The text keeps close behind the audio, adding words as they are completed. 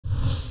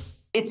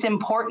It's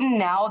important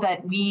now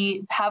that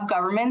we have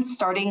governments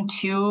starting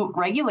to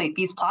regulate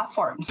these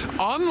platforms.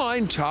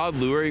 Online child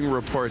luring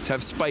reports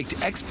have spiked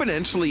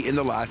exponentially in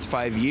the last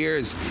 5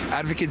 years.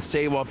 Advocates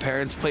say while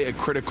parents play a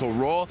critical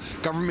role,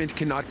 government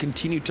cannot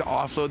continue to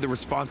offload the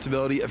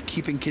responsibility of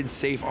keeping kids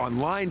safe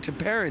online to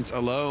parents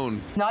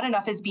alone. Not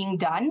enough is being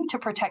done to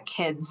protect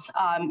kids.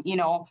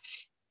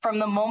 From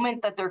the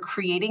moment that they're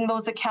creating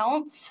those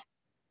accounts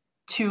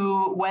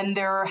to when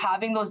they're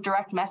having those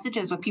direct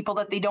messages with people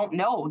that they don't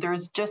know.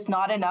 There's just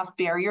not enough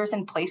barriers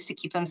in place to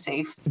keep them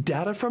safe.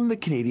 Data from the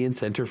Canadian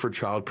Centre for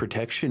Child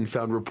Protection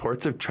found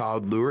reports of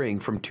child luring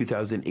from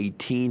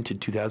 2018 to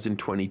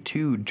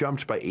 2022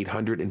 jumped by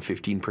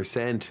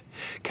 815%.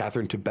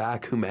 Catherine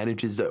Tabak, who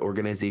manages the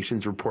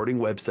organization's reporting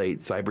website,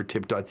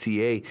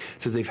 Cybertip.ca,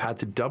 says they've had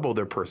to double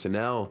their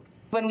personnel.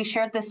 When we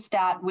shared this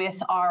stat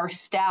with our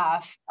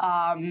staff,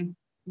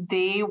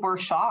 they were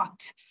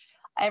shocked.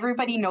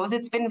 Everybody knows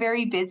it's been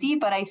very busy,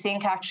 but I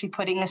think actually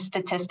putting a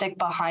statistic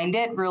behind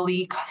it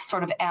really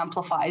sort of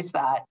amplifies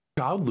that.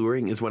 Child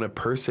luring is when a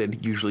person,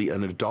 usually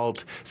an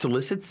adult,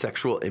 solicits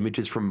sexual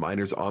images from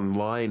minors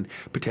online,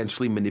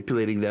 potentially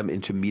manipulating them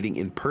into meeting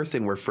in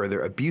person where further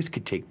abuse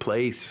could take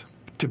place.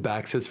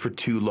 Tabak says for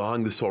too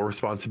long, the sole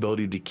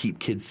responsibility to keep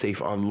kids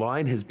safe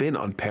online has been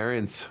on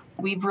parents.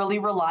 We've really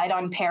relied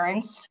on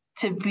parents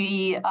to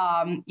be,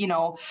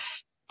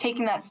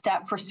 taking that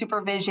step for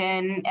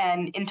supervision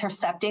and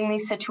intercepting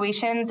these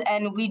situations.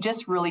 And we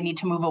just really need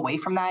to move away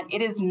from that.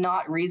 It is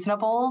not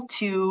reasonable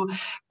to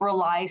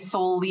rely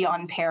solely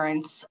on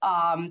parents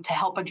to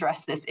help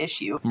address this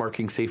issue.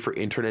 Marking Safer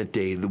Internet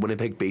Day, the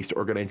Winnipeg-based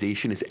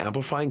organization is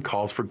amplifying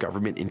calls for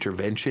government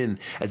intervention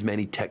as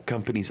many tech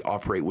companies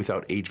operate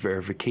without age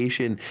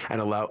verification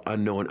and allow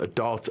unknown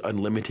adults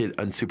unlimited,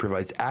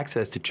 unsupervised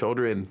access to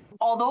children.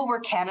 Although we're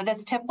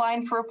Canada's tip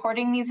line for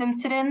reporting these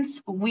incidents,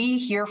 we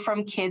hear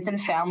from kids and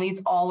families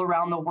all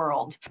around the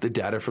world. The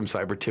data from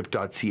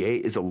Cybertip.ca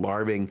is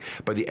alarming.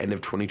 By the end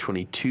of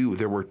 2022,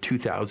 there were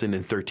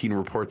 2,013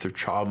 reports of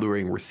child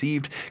luring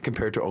received,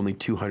 compared to only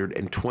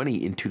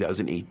 220 in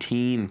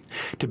 2018.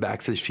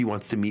 Tabak says she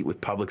wants to meet with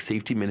Public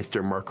Safety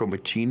Minister Marco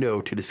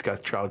Machino to discuss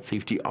child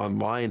safety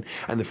online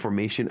and the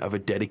formation of a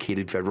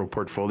dedicated federal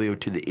portfolio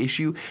to the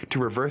issue to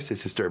reverse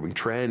this disturbing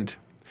trend.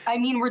 I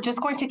mean, we're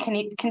just going to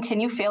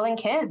continue failing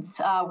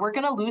kids. We're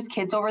going to lose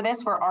kids over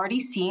this. We're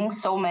already seeing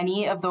so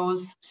many of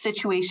those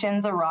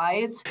situations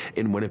arise.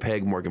 In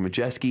Winnipeg, Morgan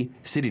Majeski,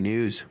 City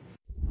News.